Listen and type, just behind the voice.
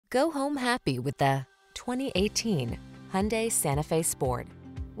Go home happy with the 2018 Hyundai Santa Fe Sport.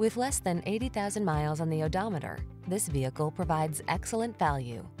 With less than 80,000 miles on the odometer, this vehicle provides excellent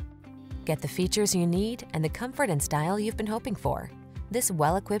value. Get the features you need and the comfort and style you've been hoping for. This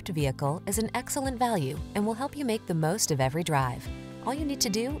well-equipped vehicle is an excellent value and will help you make the most of every drive. All you need to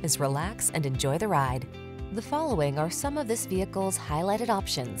do is relax and enjoy the ride. The following are some of this vehicle's highlighted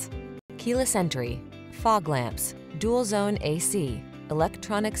options: keyless entry, fog lamps, dual zone AC,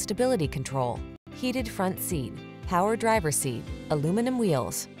 electronic stability control, heated front seat, power driver seat, aluminum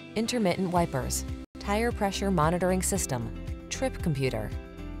wheels, intermittent wipers, tire pressure monitoring system, trip computer,